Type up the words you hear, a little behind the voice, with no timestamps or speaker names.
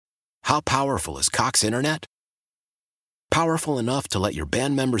How powerful is Cox Internet? Powerful enough to let your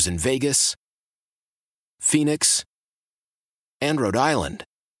band members in Vegas, Phoenix, and Rhode Island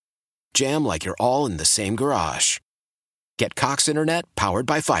jam like you're all in the same garage. Get Cox Internet powered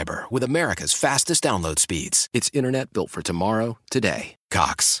by fiber with America's fastest download speeds. It's internet built for tomorrow, today.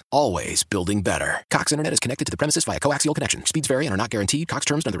 Cox, always building better. Cox Internet is connected to the premises via coaxial connection. Speeds vary and are not guaranteed. Cox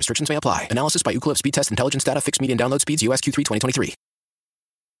terms and other restrictions may apply. Analysis by Ookla Speed Test Intelligence Data. Fixed median download speeds. US Q3 2023.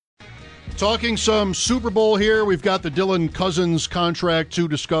 Talking some Super Bowl here. We've got the Dylan Cousins contract to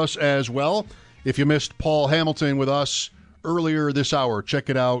discuss as well. If you missed Paul Hamilton with us earlier this hour, check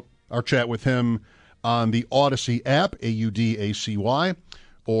it out. Our chat with him on the Odyssey app, AUDACY,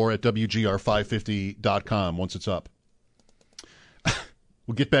 or at WGR550.com once it's up.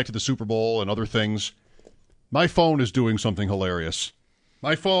 We'll get back to the Super Bowl and other things. My phone is doing something hilarious.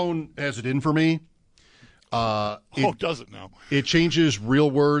 My phone has it in for me. Does it now? It changes real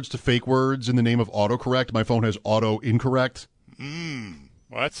words to fake words in the name of autocorrect. My phone has auto incorrect. Well,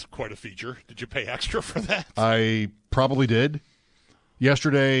 that's quite a feature. Did you pay extra for that? I probably did.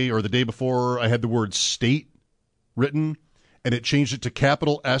 Yesterday or the day before, I had the word state written, and it changed it to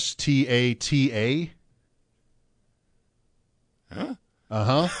capital STATA. Huh?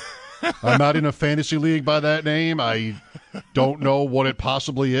 Uh-huh. I'm not in a fantasy league by that name. I don't know what it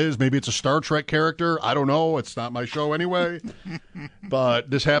possibly is. Maybe it's a Star Trek character. I don't know. It's not my show anyway. But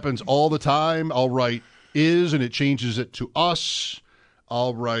this happens all the time. I'll write is, and it changes it to us.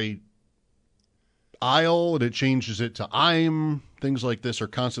 I'll write I'll, and it changes it to I'm. Things like this are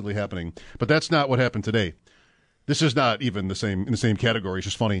constantly happening. But that's not what happened today. This is not even in the same category. It's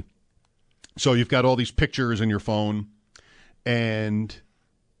just funny. So you've got all these pictures in your phone, and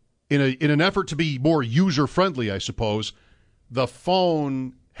in an effort to be more user-friendly, I suppose, the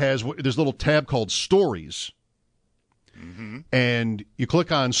phone has this little tab called Stories. Mm-hmm. And you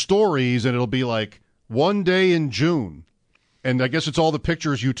click on Stories, and it'll be like, 1 day in June. And I guess it's all the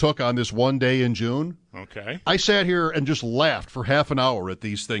pictures you took on this 1 day in June. Okay. I sat here and just laughed for half an hour at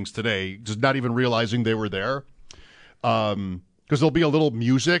these things today, just not even realizing they were there. Because there'll be a little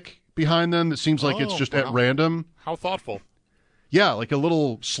music behind them that seems like it's just at random. How thoughtful. Yeah, like a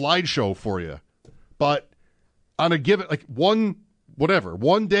little slideshow for you. But on a given, like 1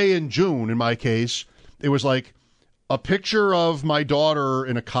 day in June, in my case, it was like a picture of my daughter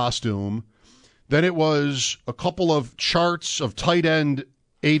in a costume. Then it was a couple of charts of tight end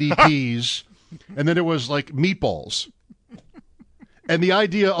ADPs, and then it was like meatballs. And the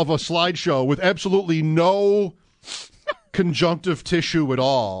idea of a slideshow with absolutely no conjunctive tissue at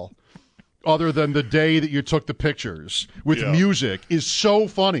all, other than the day that you took the pictures, with music, is so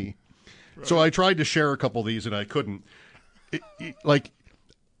funny. Right. So I tried to share a couple of these, and I couldn't. Like,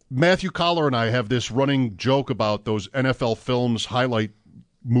 Matthew Collar and I have this running joke about those NFL Films highlight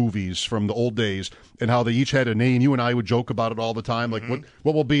movies from the old days and how they each had a name. You and I would joke about it all the time. Like,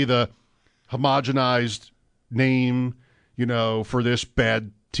 what will be the homogenized name, for this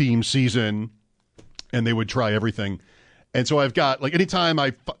bad team season? And they would try everything. And so I've got, like, anytime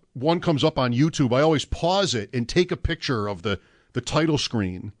one comes up on YouTube, I always pause it and take a picture of the title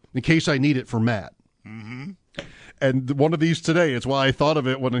screen in case I need it for Matt. Mm-hmm. And one of these today, it's why I thought of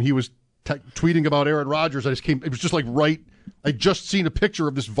it when he was tweeting about Aaron Rodgers. It was just like I just seen a picture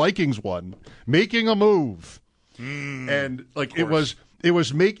of this Vikings one making a move, and like it was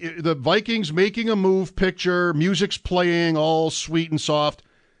the Vikings making a move picture. Music's playing, all sweet and soft,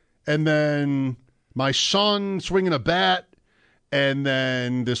 and then my son swinging a bat, and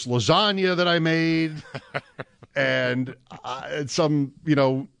then this lasagna that I made, and some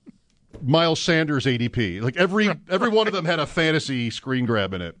Miles Sanders ADP. Like every one of them had a fantasy screen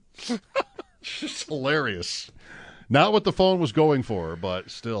grab in it. It's just hilarious. Not what the phone was going for, but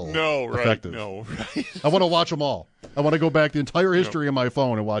still effective. No, right. I want to watch them all. I want to go back the entire history of my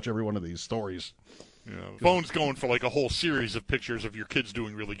phone and watch every one of these stories. Yeah, phone's going for like a whole series of pictures of your kids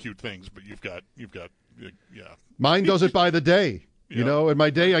doing really cute things, but you've got. Mine does it by the day, and my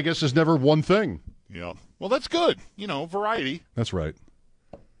day, I guess, is never one thing. Yeah. Well, that's good. Variety. That's right.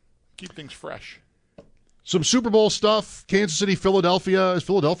 Keep things fresh. Some Super Bowl stuff. Kansas City, Philadelphia. Is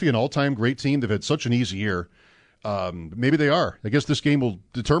Philadelphia an all-time great team? They've had such an easy year. Maybe they are. I guess this game will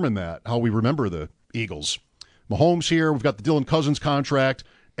determine that, how we remember the Eagles. Mahomes here. We've got the Dylan Cousins contract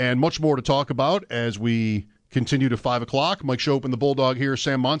and much more to talk about as we continue to 5 o'clock. Mike Schopp and the Bulldog here.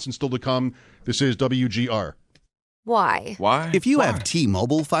 Sam Monson still to come. This is WGR. Why? Why? If you have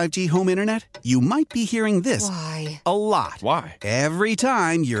T-Mobile 5G home internet, you might be hearing this Why? a lot. Why? Every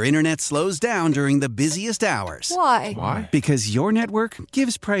time your internet slows down during the busiest hours. Why? Why? Because your network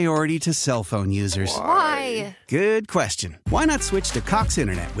gives priority to cell phone users. Why? Good question. Why not switch to Cox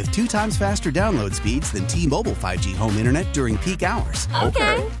Internet with 2 times faster download speeds than T-Mobile 5G home internet during peak hours?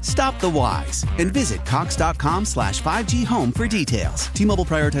 Okay. Stop the whys and visit cox.com/5G home for details. T-Mobile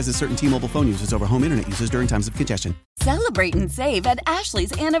prioritizes certain T-Mobile phone users over home internet users during times of congestion. Celebrate and save at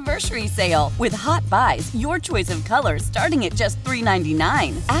Ashley's Anniversary Sale. With Hot Buys, your choice of colors starting at just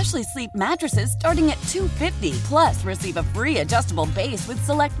 $3.99. Ashley Sleep mattresses starting at $2.50. Plus, receive a free adjustable base with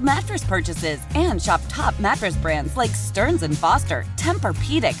select mattress purchases. And shop top mattress brands like Stearns & Foster,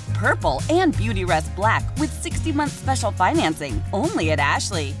 Tempur-Pedic, Purple, and Beautyrest Black with 60-month special financing. Only at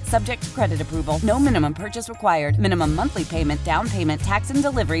Ashley. Subject to credit approval. No minimum purchase required. Minimum monthly payment, down payment, tax, and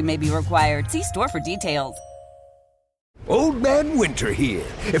delivery may be required. See store for details. Old Man Winter here.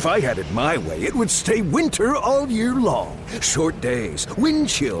 If I had it my way, it would stay winter all year long. Short days, wind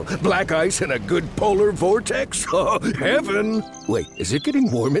chill, black ice, and a good polar vortex. Oh, heaven! Wait, is it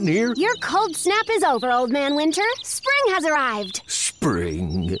getting warm in here? Your cold snap is over, Old Man Winter. Spring has arrived.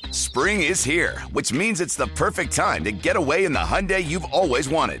 Spring. Spring is here, which means it's the perfect time to get away in the Hyundai you've always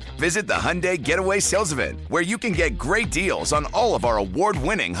wanted. Visit the Hyundai Getaway Sales Event, where you can get great deals on all of our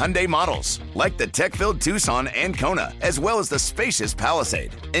award-winning Hyundai models, like the tech-filled Tucson and Kona, as well as the spacious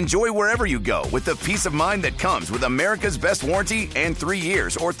Palisade. Enjoy wherever you go with the peace of mind that comes with America's best warranty and 3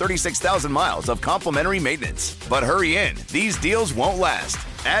 years or 36,000 miles of complimentary maintenance. But hurry in, these deals won't last.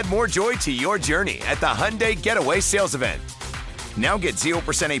 Add more joy to your journey at the Hyundai Getaway Sales Event. Now get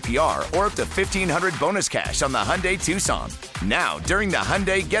 0% APR or up to $1,500 bonus cash on the Hyundai Tucson. Now, during the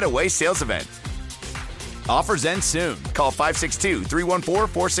Hyundai Getaway Sales Event. Offers end soon. Call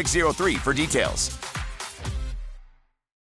 562-314-4603 for details.